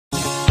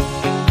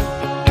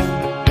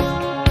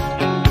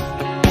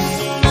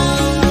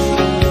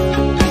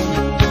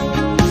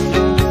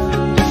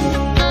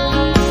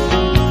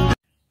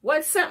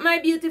What's up, my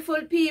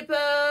beautiful people?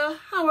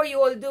 How are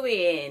you all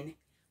doing?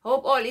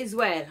 Hope all is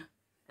well.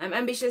 I'm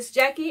Ambitious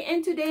Jackie,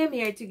 and today I'm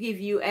here to give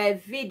you a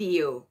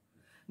video.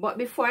 But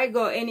before I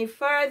go any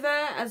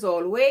further, as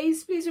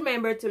always, please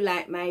remember to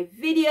like my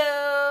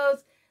videos,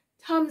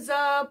 thumbs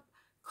up,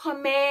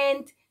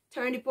 comment,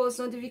 turn the post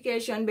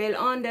notification bell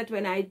on, that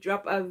when I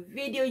drop a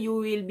video you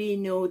will be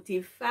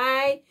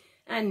notified.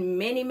 And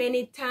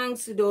many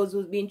thanks to those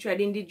who've been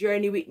treading the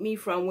journey with me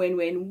from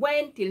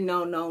when till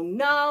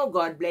now.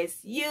 God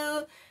bless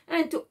you.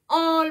 And to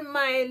all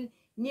my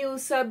new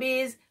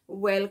subbies,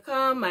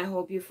 welcome. I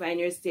hope you find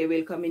your stay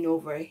welcoming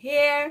over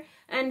here.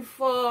 And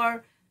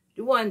for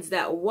the ones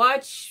that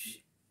watch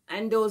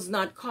and those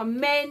not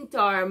comment,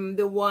 or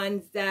the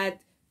ones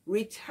that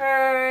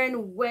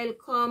return,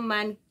 welcome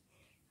and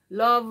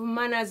love,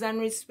 manners and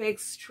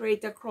respect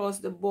straight across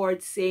the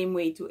board, same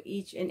way to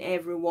each and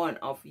every one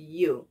of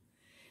you.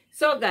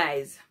 So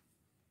guys,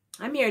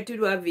 I'm here to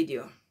do a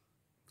video.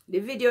 The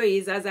video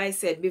is, as I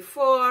said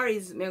before,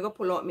 is me gonna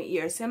pull out my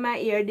ear. See my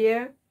ear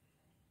there?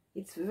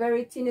 It's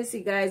very thin, you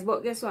see, guys,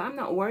 but guess what? I'm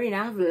not worrying.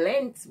 I have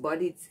length,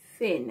 but it's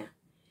thin.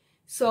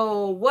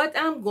 So what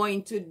I'm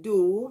going to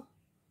do,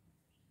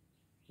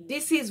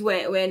 this is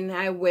when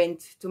I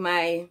went to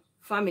my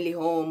family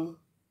home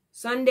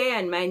Sunday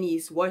and my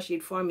niece washed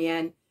it for me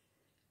and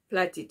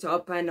plait it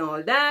up and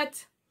all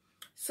that.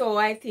 So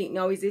I think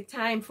now is the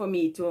time for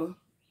me to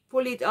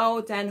pull it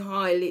out and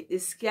oil it the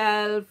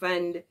scalp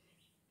and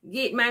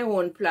get my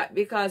own plait,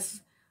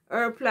 because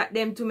her plait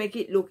them to make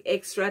it look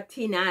extra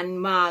thin and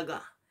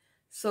mager.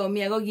 So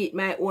me I go get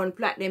my own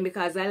plait them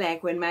because I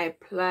like when my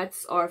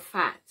plaits are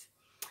fat.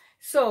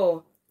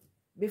 So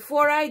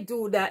before I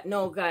do that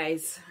now,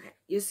 guys,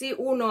 you see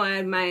Uno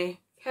and my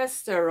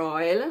castor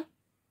oil,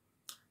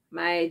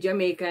 my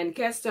Jamaican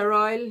castor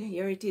oil.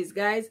 Here it is,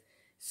 guys.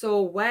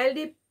 So while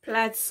the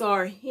plaits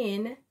are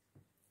in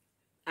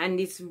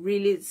and it's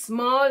really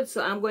small,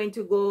 so I'm going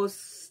to go,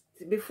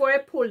 before I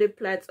pull the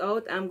plaits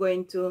out, I'm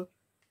going to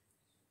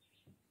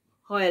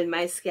oil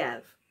my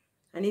scalp.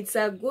 And it's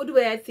a good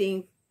way, I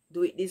think,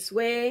 do it this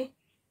way,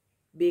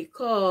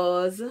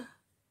 because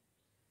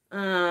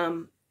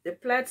the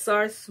plaits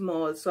are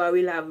small, so I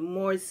will have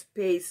more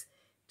space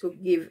to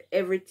give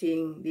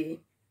everything the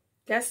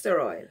castor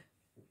oil.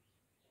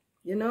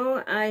 You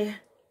know, I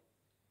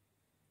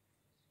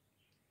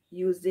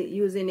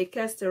using the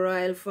castor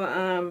oil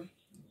for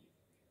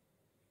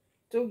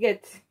to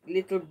get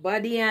little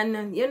body,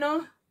 and you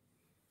know,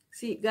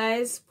 see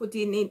guys,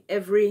 putting in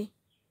every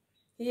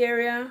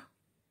area,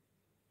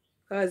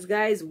 because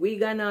guys,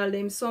 wig and all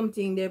them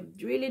something, they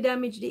really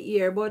damage the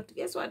ear. But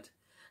guess what?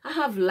 I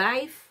have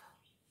life,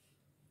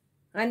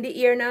 and the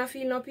ear now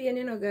feel no pain,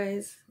 you know,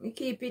 guys. Me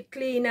keep it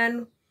clean,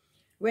 and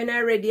when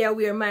I ready, I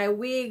wear my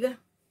wig.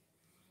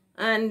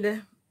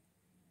 And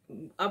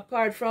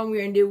apart from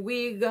wearing the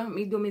wig,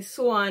 me do me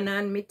sew on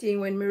and me thing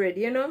when me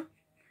ready, you know.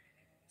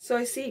 So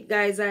you see,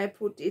 guys, I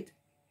put it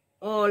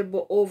all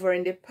over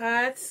in the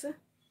parts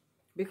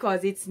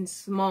because it's in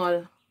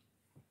small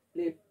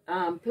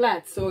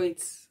plaits, so I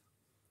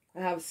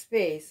have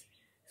space.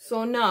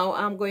 So now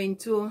I'm going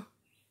to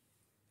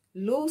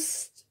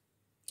loose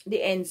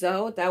the ends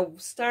out. I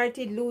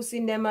started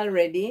loosing them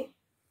already,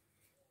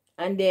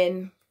 and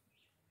then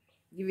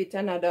give it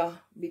another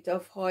bit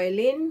of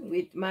oiling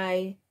with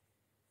my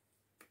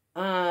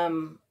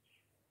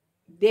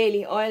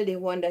daily oil, the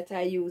one that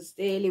I use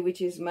daily,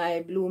 which is my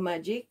Blue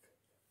Magic.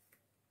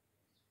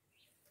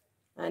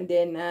 And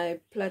then I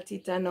plait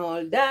it and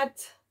all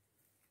that,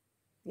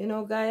 you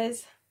know,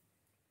 guys.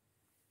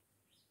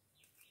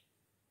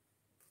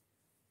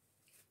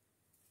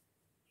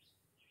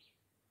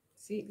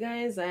 See,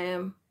 guys, I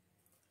am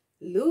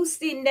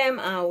loosening them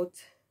out.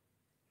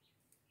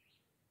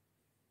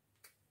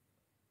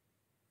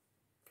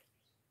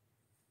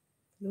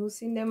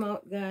 Loosen them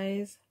out,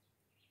 guys.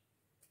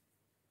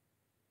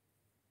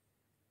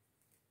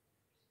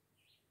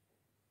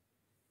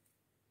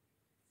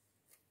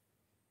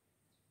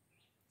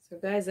 So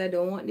guys, I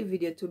don't want the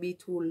video to be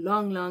too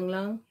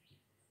long.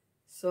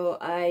 So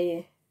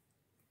I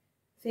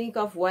think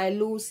of while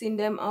loosening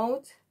them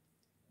out,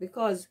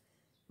 because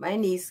my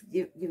niece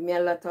give me a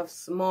lot of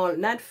small,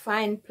 not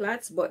fine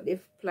plaits, but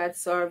the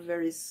plaits are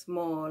very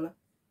small.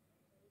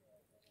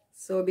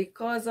 So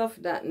because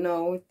of that,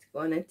 now it's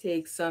gonna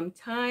take some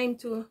time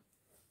to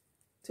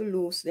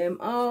loose them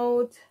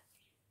out.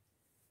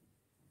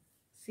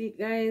 See,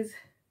 guys?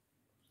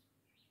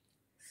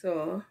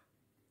 So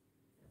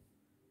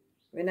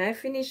when I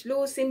finish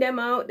loosening them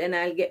out, then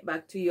I'll get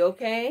back to you,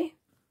 okay?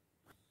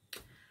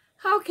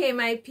 Okay,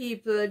 my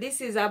people,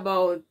 this is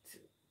about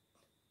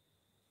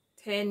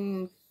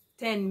 10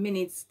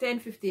 minutes,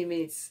 10-15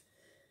 minutes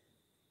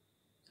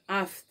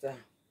after,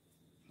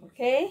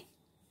 okay?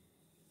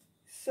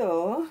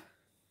 So,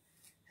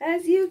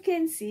 as you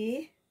can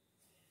see,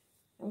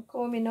 I'm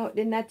combing out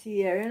the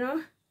natty hair, you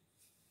know.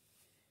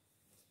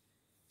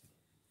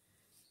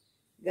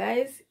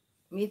 Guys,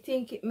 me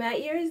think my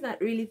ear is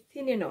not really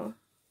thin, you know.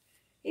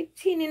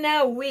 It's thin in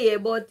a way,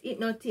 but it's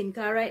not thin,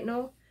 because right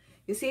now,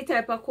 you see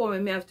type of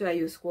comb I have to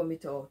use comb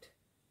it out.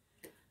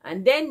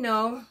 And then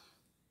now,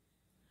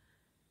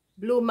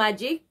 Blue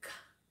Magic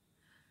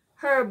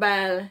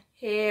Herbal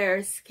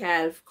Hair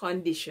Scalp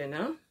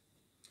Conditioner.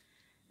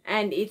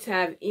 And it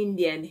have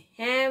Indian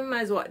hemp,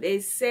 as what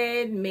they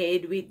said,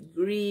 made with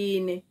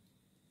green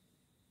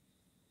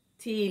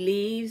tea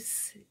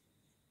leaves,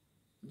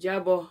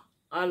 jabo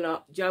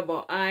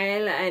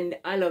oil, and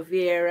aloe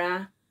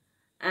vera,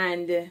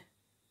 and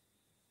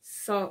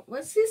so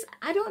what's this?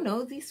 I don't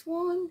know this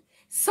one.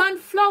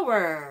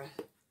 Sunflower.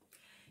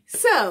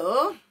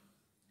 So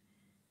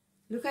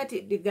look at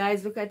it, the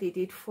guys, look at it.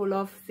 It's full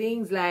of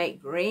things like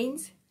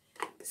grains.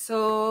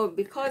 So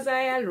because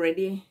I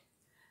already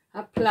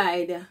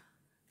applied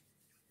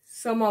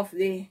some of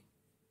the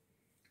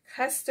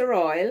castor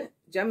oil,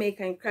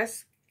 Jamaican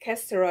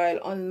castor oil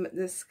on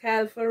the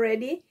scalp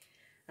already,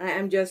 I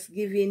am just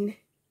giving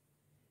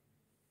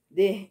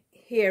the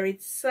hair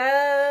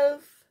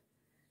itself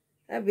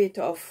a bit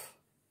of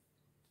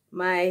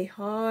my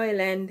oil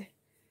and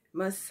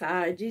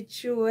massage it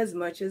through as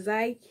much as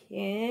I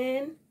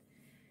can.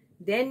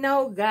 Then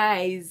now,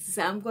 guys,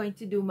 I'm going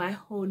to do my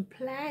own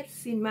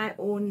plaits in my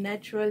own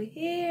natural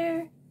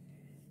hair.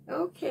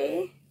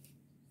 Okay,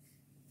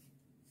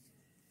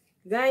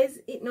 guys,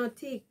 it not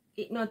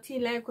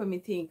thin like what me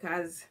think,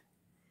 cause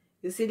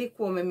you see the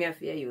comb me have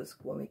to use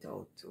comb it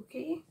out.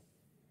 Okay,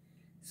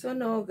 so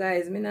now,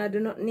 guys, me not do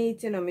not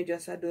need, you know, me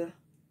just do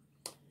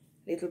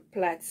little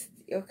plaits.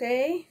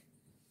 Okay,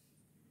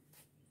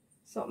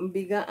 something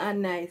bigger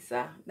and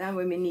nicer than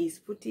what my niece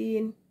put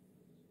in.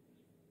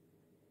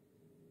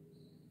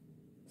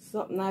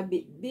 Something a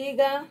bit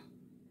bigger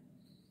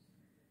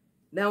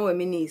than what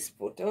my niece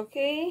put.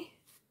 Okay.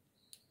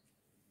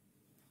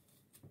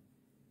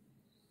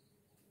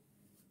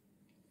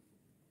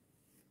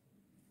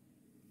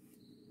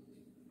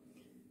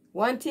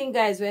 One thing,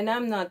 guys, when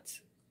I'm not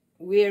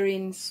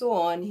wearing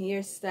sew-on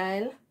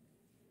hairstyle,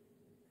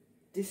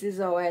 this is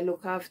how I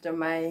look after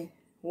my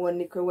one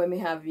nickel when me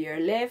have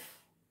hair left.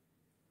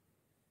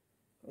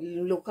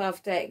 Look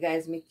after it,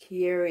 guys. Me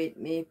care it,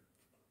 me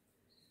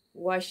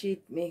wash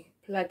it, me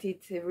plait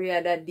it every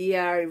other day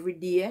or every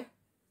day.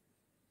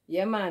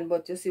 Yeah, man.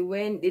 But you see,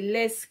 when the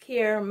less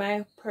care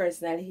my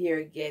personal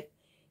hair get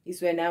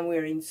is when I'm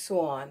wearing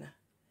sew-on.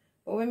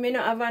 But when me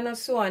not have no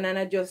sew-on and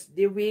I just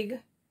the wig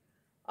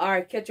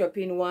or catch up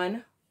in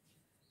one,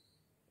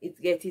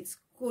 it get its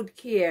good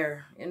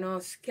care, you know,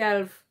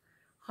 scalp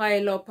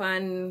oil up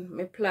and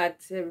me plait.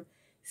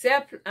 Say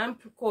I'm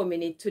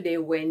coming it today,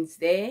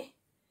 Wednesday.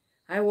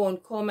 I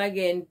won't come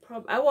again.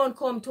 I won't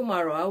come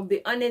tomorrow. I'll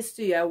be honest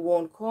to you, I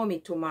won't come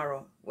it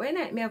tomorrow. When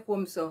I may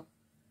come so?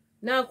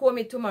 Now come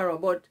it tomorrow,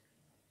 but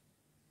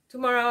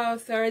tomorrow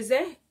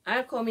Thursday,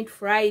 I'll come it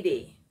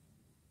Friday.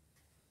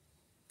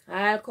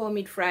 I'll come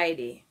it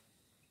Friday.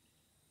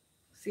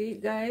 See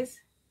it, guys?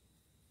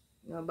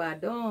 No bad,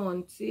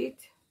 don't see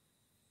it.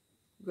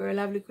 Girl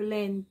have little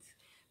length,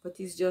 but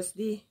it's just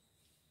the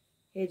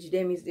edge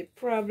them is the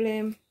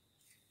problem.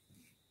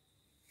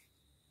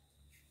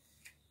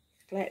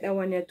 Like that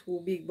one, you're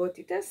too big, but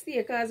it has stay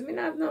because me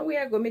not have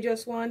nowhere go. Me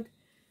just want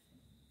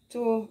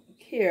to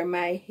care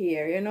my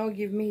hair, you know,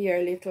 give me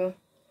hair little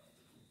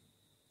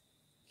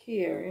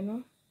care, you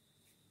know.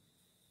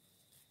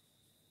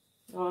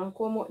 Now I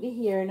come out the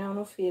hair now,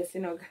 no face,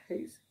 you know,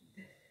 guys.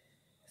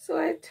 So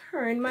I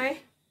turn my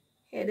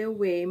head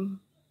away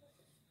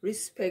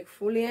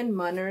respectfully and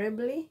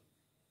mannerably.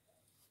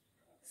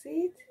 See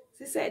it?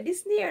 She said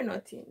this near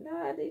nothing.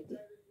 Nah,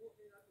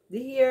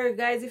 the hair,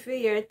 guys, if you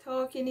hear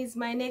talking, is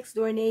my next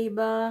door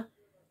neighbor.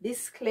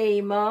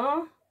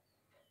 Disclaimer.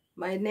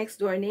 My next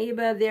door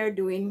neighbor, they're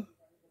doing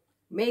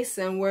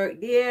mason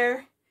work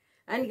there.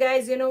 And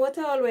guys, you know what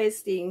I always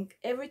think?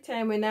 Every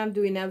time when I'm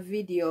doing a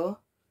video,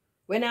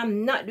 when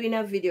I'm not doing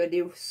a video,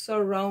 the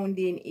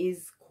surrounding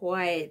is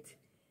quiet.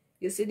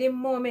 You see, the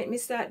moment me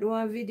start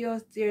doing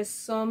videos, there's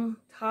some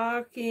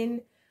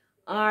talking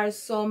or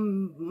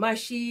some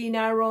machine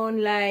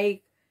around,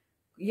 like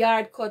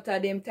yard cutter,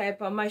 them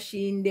type of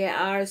machine. There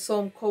are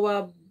some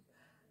cover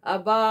a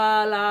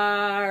ball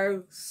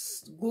or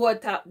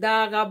goat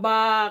dog a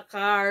bark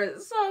or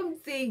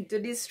something to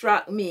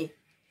distract me.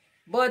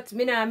 But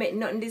me not make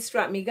nothing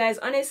distract me, guys.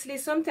 Honestly,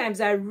 sometimes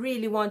I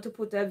really want to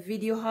put a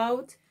video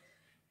out,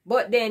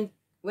 but then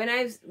when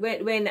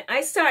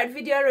I start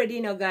video already,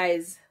 you know,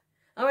 guys.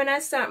 And when I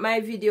start my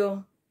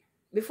video,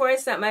 before I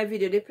start my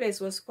video, the place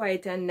was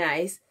quiet and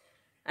nice.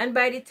 And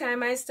by the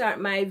time I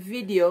start my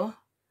video,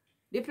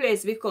 the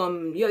place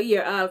become, you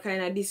hear all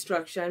kind of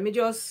distraction. Me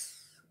just,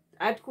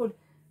 I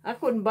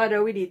couldn't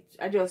bother with it.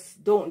 I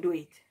just don't do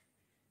it.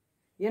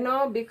 You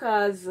know,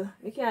 because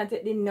you can't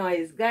take the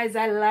noise. Guys,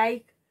 I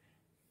like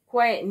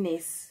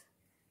quietness.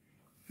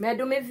 Me I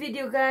do my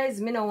video, guys.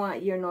 Me don't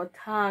want you no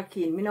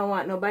talking. Me don't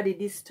want nobody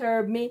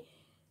disturb me.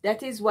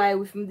 That is why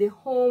with the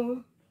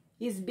home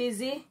is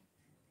busy,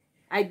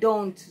 I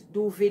don't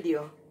do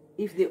video.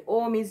 If the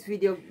home is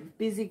video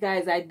busy,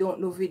 guys, I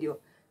don't do video.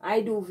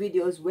 I do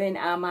videos when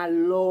I'm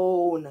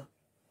alone,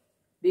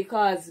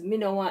 because me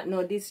don't want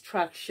no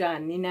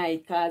distraction, you know,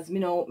 because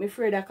me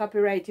afraid of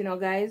copyright, you know,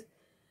 guys,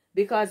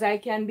 because I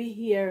can be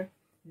here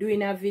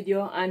doing a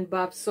video and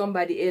bop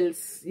somebody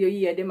else, you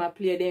hear them a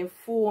play their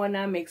phone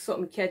and make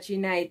something catchy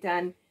night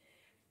and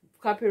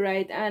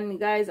copyright. And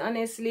guys,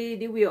 honestly,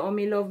 the way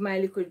me love my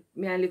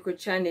little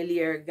channel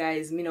here,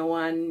 guys, me no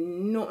want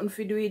nothing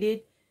to do with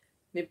it.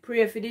 Me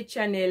pray for the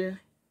channel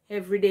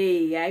every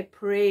day. I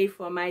pray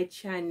for my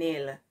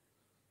channel.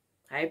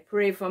 I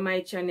pray for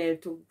my channel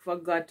for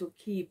God to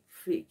keep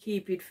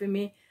it for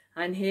me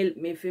and help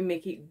me to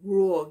make it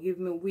grow. Give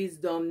me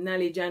wisdom,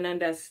 knowledge, and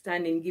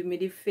understanding. Give me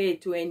the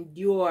faith to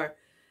endure.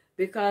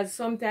 Because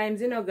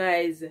sometimes, you know,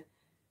 guys,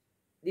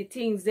 the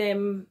things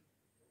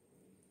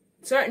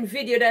certain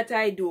video that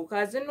I do,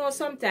 because you know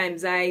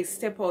sometimes I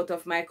step out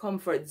of my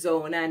comfort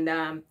zone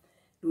and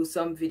do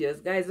some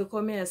videos. Guys, look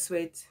how me I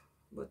sweat.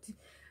 But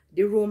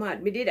the room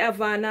had me did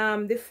have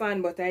on the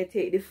fan, but I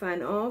take the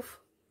fan off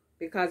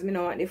because me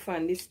don't want the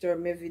fan disturb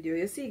my video.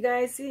 You see,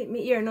 guys, see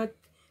me ear not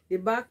the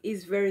back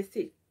is very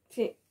thick,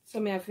 so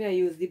me have to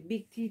use the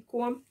big teeth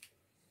comb.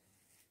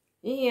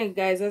 In here,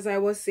 guys, as I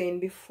was saying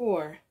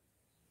before.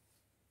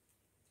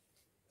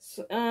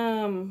 So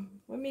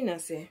what me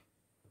not say?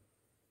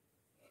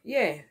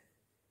 Yeah,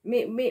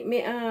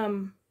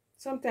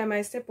 sometimes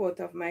I step out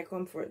of my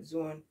comfort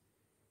zone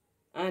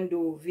and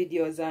do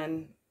videos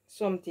and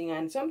something,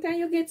 and sometimes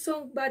you get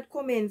some bad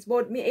comments,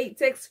 but me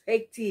it's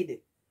expected,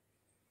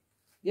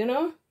 you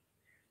know,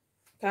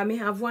 because me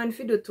have one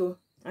video too,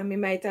 and me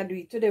might do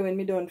it today when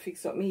me don't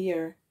fix up me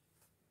hair.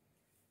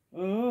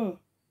 Me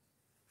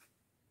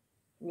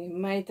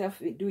might have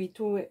to do it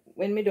too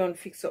when me don't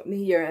fix up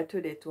me hair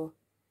today too.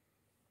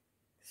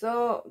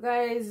 So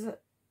guys,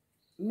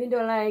 me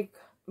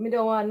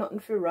don't want nothing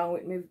for wrong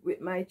with me with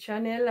my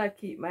channel. I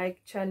keep my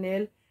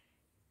channel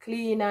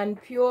clean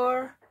and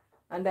pure,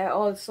 and I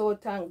also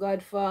thank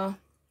God for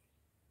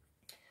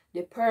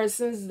the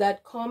persons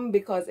that come,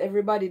 because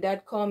everybody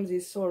that comes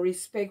is so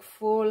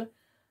respectful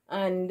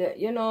and,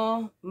 you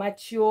know,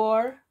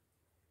 mature.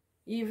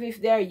 Even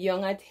if they're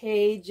young at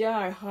age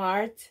or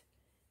heart,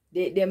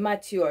 they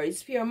mature.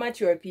 It's pure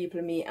mature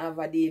people me have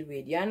a deal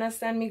with. You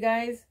understand me,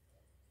 guys?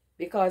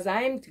 Because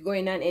I'm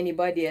going on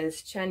anybody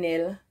else's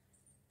channel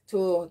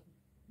to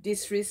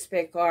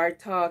disrespect or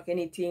talk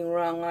anything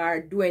wrong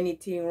or do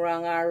anything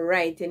wrong or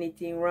write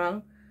anything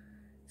wrong.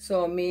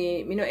 So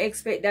me no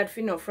expect that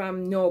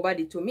from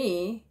nobody to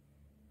me,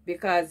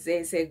 because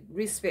they say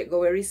respect go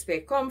where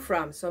respect come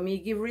from. So me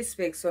give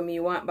respect, so me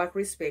want back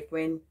respect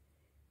when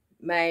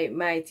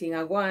my thing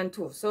I go on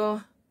too.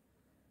 So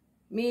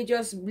me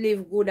just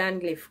live good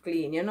and live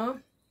clean, you know.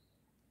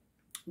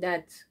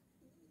 That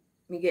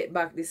me get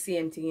back the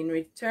same thing in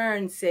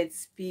return, said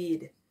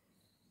speed.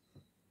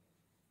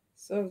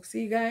 So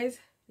see, guys,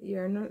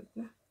 you're not,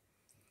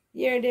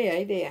 you're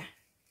there.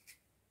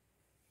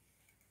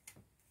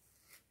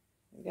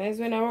 Guys,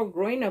 when I was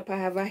growing up, I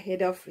have a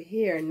head of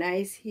hair,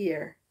 nice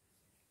hair.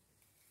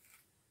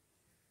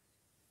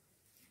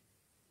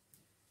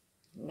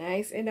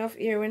 Nice head of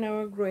hair when I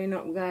was growing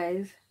up,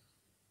 guys.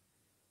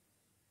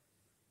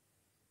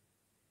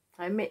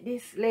 I met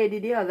this lady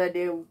the other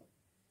day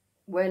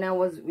when I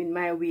was with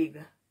my wig.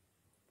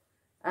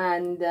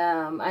 And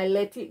I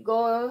let it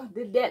go.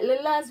 The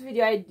last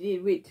video I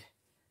did with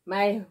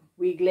my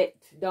wig let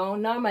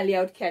down, normally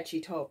I would catch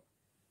it up.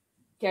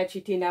 Catch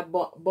it in a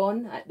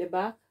bun at the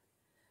back.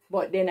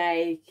 But then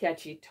I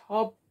catch it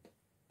up.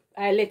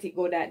 I let it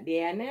go that day.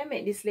 And I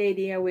met this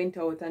lady. I went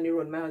out on the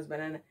road, my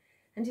husband.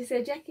 And she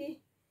said, Jackie,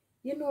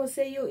 you know,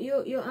 say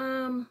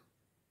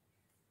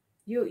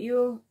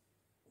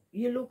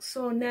you look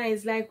so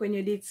nice, like when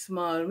you did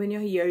small, when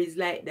your hair is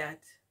like that.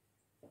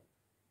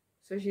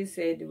 So she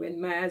said, when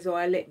my husband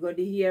I let go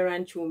the hair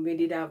and Chumbi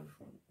did have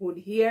good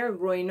hair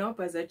growing up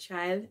as a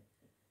child.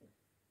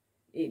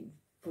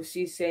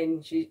 She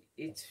said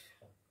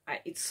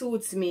it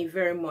suits me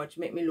very much,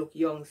 make me look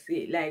young,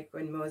 see, like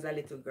when I was a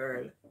little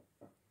girl.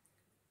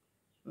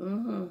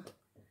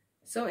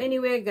 So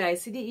anyway,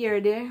 guys, see the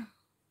ear there?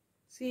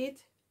 See it?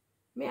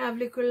 Me have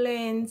little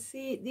lens.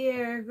 See it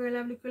there? Girl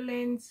have little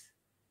lens.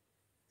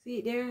 See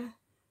it there?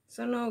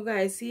 So now,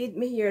 guys, see it?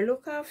 Me hair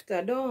look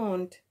after,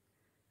 don't.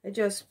 I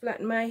just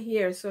flatten my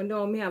hair. So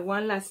now me have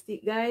one last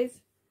stick,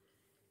 guys.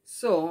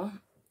 So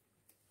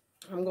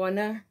I'm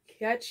gonna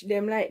catch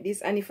them like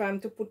this. And if I'm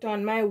to put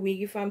on my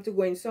wig, if I'm to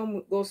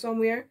go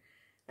somewhere,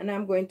 and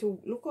I'm going to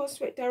look how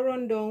sweat I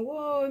run down.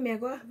 Whoa, me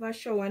go have a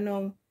shower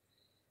now,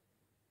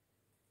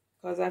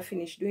 because I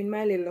finished doing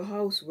my little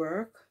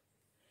housework.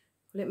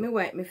 Let me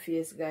wipe my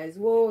face, guys.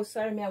 Whoa,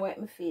 sorry, me I wipe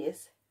my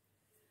face.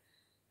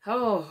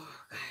 Oh,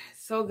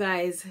 so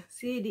guys,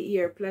 see the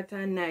ear plait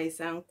and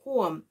nice and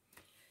comb.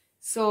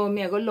 So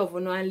me I go love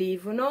you and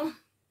leave you know,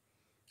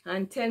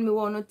 and tell me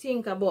what you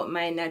think about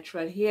my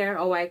natural hair,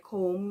 how I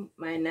comb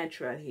my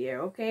natural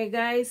hair. Okay,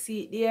 guys,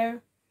 see it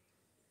there?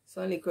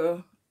 So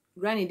little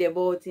granny the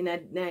boat in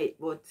at night,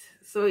 but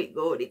so it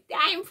go. The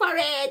time for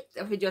it.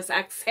 If you just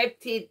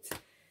accept it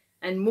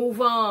and move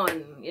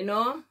on, you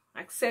know.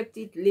 Accept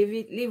it,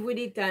 live with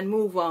it and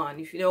move on.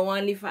 If you don't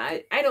want to live,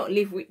 I don't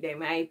live with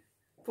them. I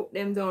put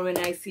them down when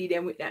I see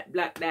them with that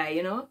black dye,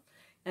 you know,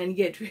 and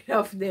get rid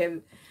of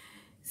them.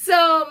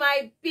 So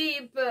my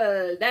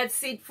people,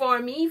 that's it for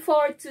me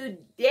for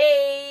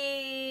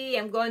today.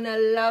 I'm gonna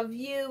love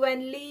you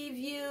and leave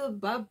you.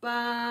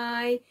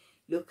 Bye-bye.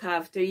 Look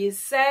after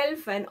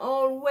yourself, and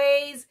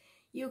always,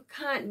 you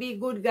can't be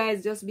good,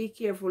 guys. Just be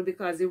careful,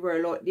 because the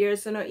world out there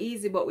is so not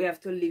easy, but we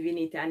have to live in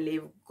it and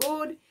live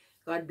good.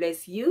 God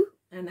bless you,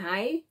 and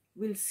I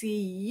will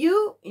see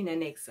you in the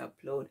next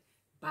upload.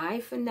 Bye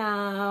for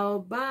now.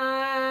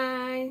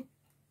 Bye.